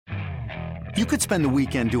You could spend the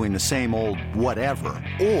weekend doing the same old whatever,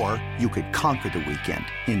 or you could conquer the weekend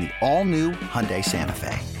in the all-new Hyundai Santa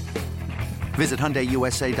Fe. Visit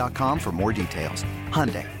HyundaiUSA.com for more details.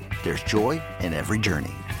 Hyundai, there's joy in every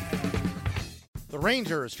journey. The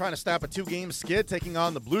Rangers trying to snap a 2-game skid, taking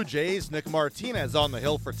on the Blue Jays. Nick Martinez on the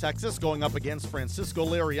hill for Texas, going up against Francisco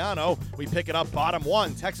Liriano. We pick it up bottom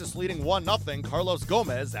one. Texas leading 1-0. Carlos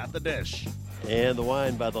Gomez at the dish. And the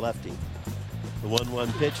wind by the lefty. The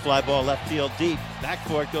 1-1 pitch, fly ball left field deep. Back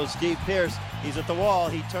for it goes Steve Pearce. He's at the wall.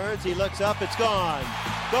 He turns. He looks up. It's gone.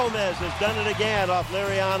 Gomez has done it again off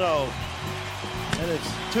Liriano. And it's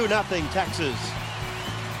 2-0 Texas.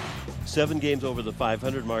 7 games over the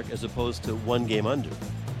 500 mark as opposed to 1 game under.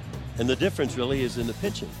 And the difference really is in the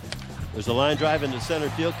pitching. There's a line drive into center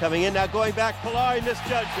field coming in. Now going back, Pillar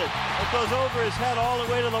misjudged it. It goes over his head all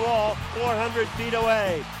the way to the wall, 400 feet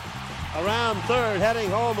away. Around third, heading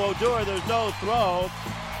home, Odor. There's no throw.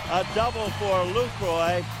 A double for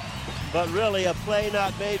Lucroy, but really a play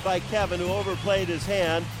not made by Kevin, who overplayed his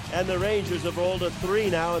hand, and the Rangers have rolled a 3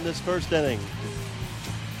 now in this first inning.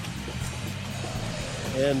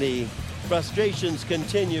 And the frustrations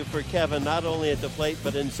continue for Kevin, not only at the plate,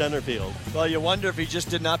 but in center field. Well, you wonder if he just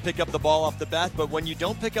did not pick up the ball off the bat, but when you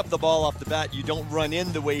don't pick up the ball off the bat, you don't run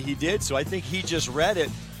in the way he did, so I think he just read it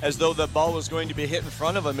as though the ball was going to be hit in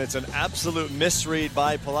front of him. It's an absolute misread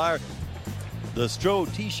by Pillar. The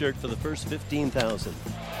Stroh t-shirt for the first 15,000.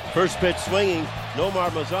 First pitch swinging, Nomar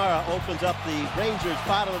Mazara opens up the Rangers'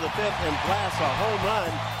 bottom of the fifth and blasts a home run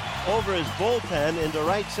over his bullpen into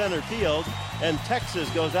right center field, and Texas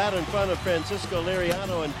goes out in front of Francisco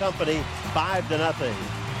Liriano and company 5-0.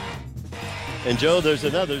 And Joe, there's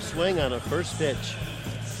another swing on a first pitch.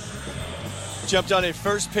 Jumped on a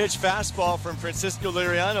first pitch fastball from Francisco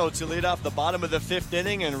Liriano to lead off the bottom of the 5th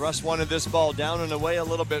inning, and Russ wanted this ball down and away a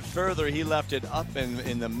little bit further. He left it up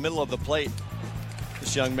in the middle of the plate.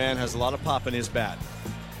 This young man has a lot of pop in his bat.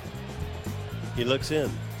 He looks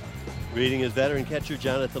in, reading his veteran catcher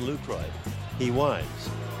Jonathan Lucroy. He winds.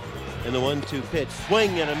 And the 1-2 pitch,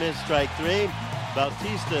 swing and a miss, strike 3.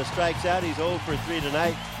 Bautista strikes out. He's 0 for 3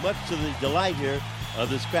 tonight, much to the delight here of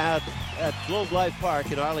this crowd at Globe Life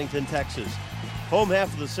Park in Arlington, Texas. Home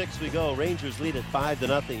half of the 6th we go. Rangers lead at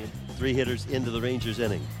 5-0. 3 hitters into the Rangers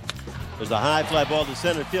inning. There's a high fly ball to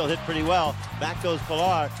center field, hit pretty well. Back goes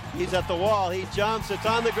Pillar. He's at the wall. He jumps. It's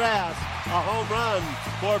on the grass. A home run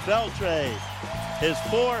for Beltre. His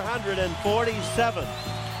 447th.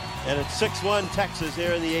 And it's 6-1 Texas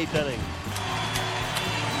here in the 8th inning.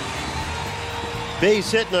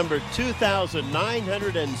 Base hit number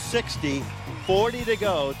 2,960. 40 to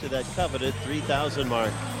go to that coveted 3,000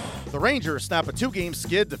 mark. The Rangers snap a 2-game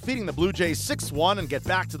skid, defeating the Blue Jays 6-1 and get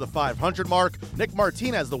back to the 500 mark. Nick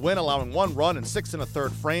Martinez the win, allowing 1 run in 6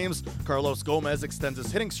 1/3 frames. Carlos Gomez extends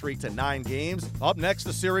his hitting streak to 9 games. Up next,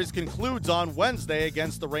 the series concludes on Wednesday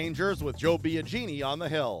against the Rangers with Joe Biagini on the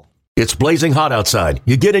hill. It's blazing hot outside.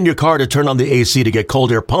 You get in your car to turn on the AC to get cold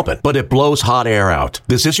air pumping, but it blows hot air out.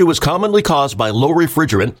 This issue is commonly caused by low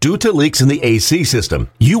refrigerant due to leaks in the AC system.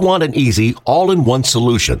 You want an easy, all-in-one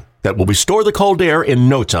solution that will restore the cold air in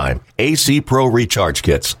no time. AC Pro Recharge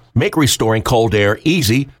Kits make restoring cold air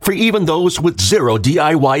easy for even those with zero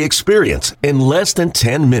DIY experience in less than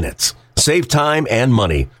 10 minutes. Save time and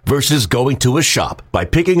money versus going to a shop by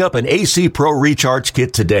picking up an AC Pro Recharge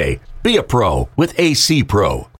Kit today. Be a pro with AC Pro.